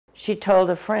She told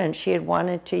a friend she had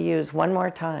wanted to use one more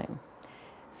time.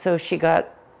 So she got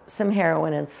some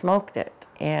heroin and smoked it.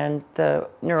 And the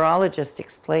neurologist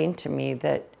explained to me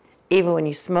that even when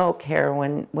you smoke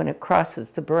heroin, when it crosses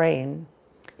the brain,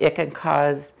 it can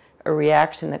cause a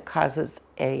reaction that causes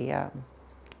a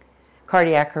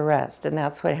cardiac arrest. And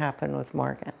that's what happened with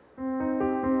Morgan.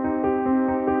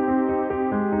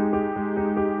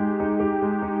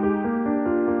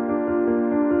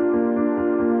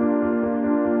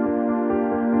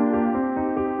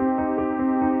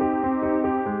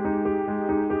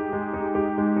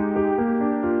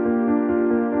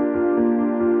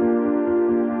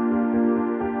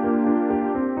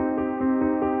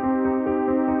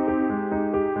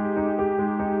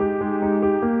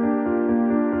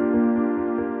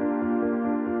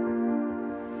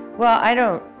 Well, I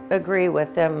don't agree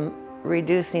with them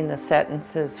reducing the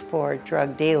sentences for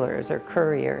drug dealers or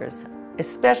couriers,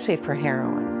 especially for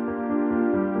heroin.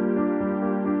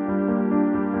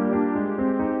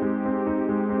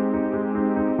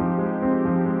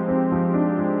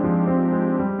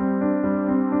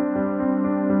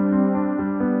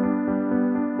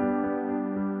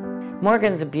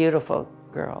 Morgan's a beautiful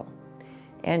girl,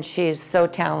 and she's so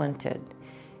talented.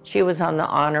 She was on the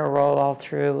honor roll all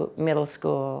through middle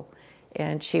school,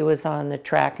 and she was on the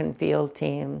track and field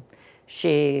team.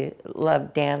 She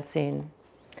loved dancing,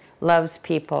 loves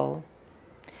people,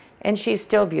 and she's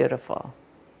still beautiful.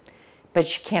 But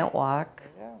she can't walk.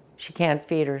 She can't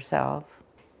feed herself.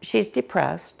 She's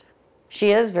depressed.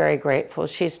 She is very grateful.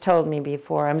 She's told me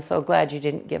before, "I'm so glad you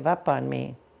didn't give up on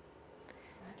me."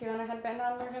 Do you want a headband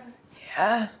on, Morgan?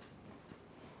 Yeah.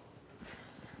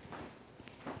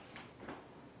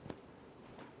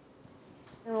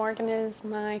 Morgan is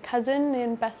my cousin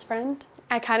and best friend.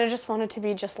 I kind of just wanted to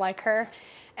be just like her.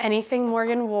 Anything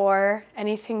Morgan wore,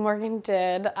 anything Morgan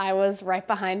did, I was right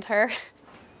behind her.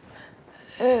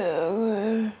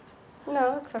 No,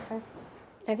 it's okay.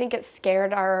 I think it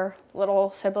scared our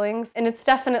little siblings, and it's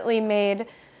definitely made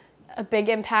a big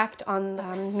impact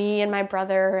on me and my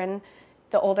brother and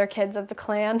the older kids of the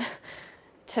clan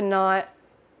to not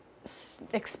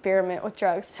experiment with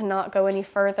drugs, to not go any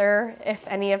further if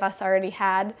any of us already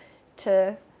had,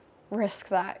 to risk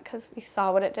that, because we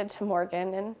saw what it did to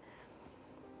Morgan,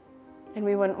 and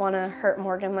we wouldn't want to hurt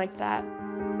Morgan like that.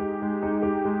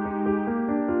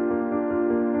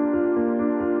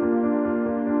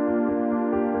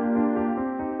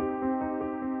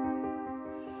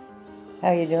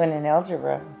 How you doing in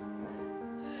algebra?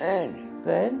 Good.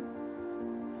 Good?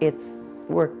 It's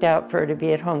worked out for her to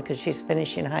be at home because she's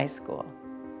finishing high school.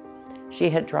 She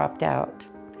had dropped out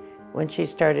when she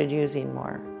started using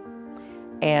more.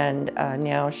 And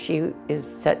now she is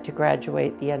set to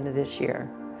graduate the end of this year,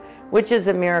 which is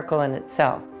a miracle in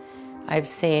itself. I've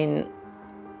seen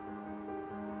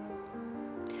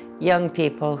young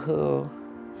people who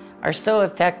are so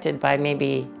affected by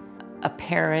maybe a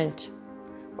parent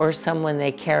or someone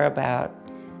they care about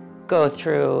go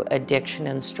through addiction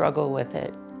and struggle with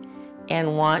it,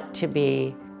 and want to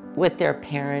be with their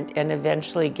parent and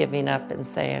eventually giving up and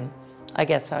saying, "I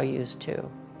guess I'll use too."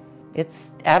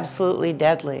 It's absolutely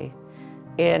deadly,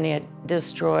 and it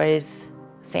destroys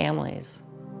families.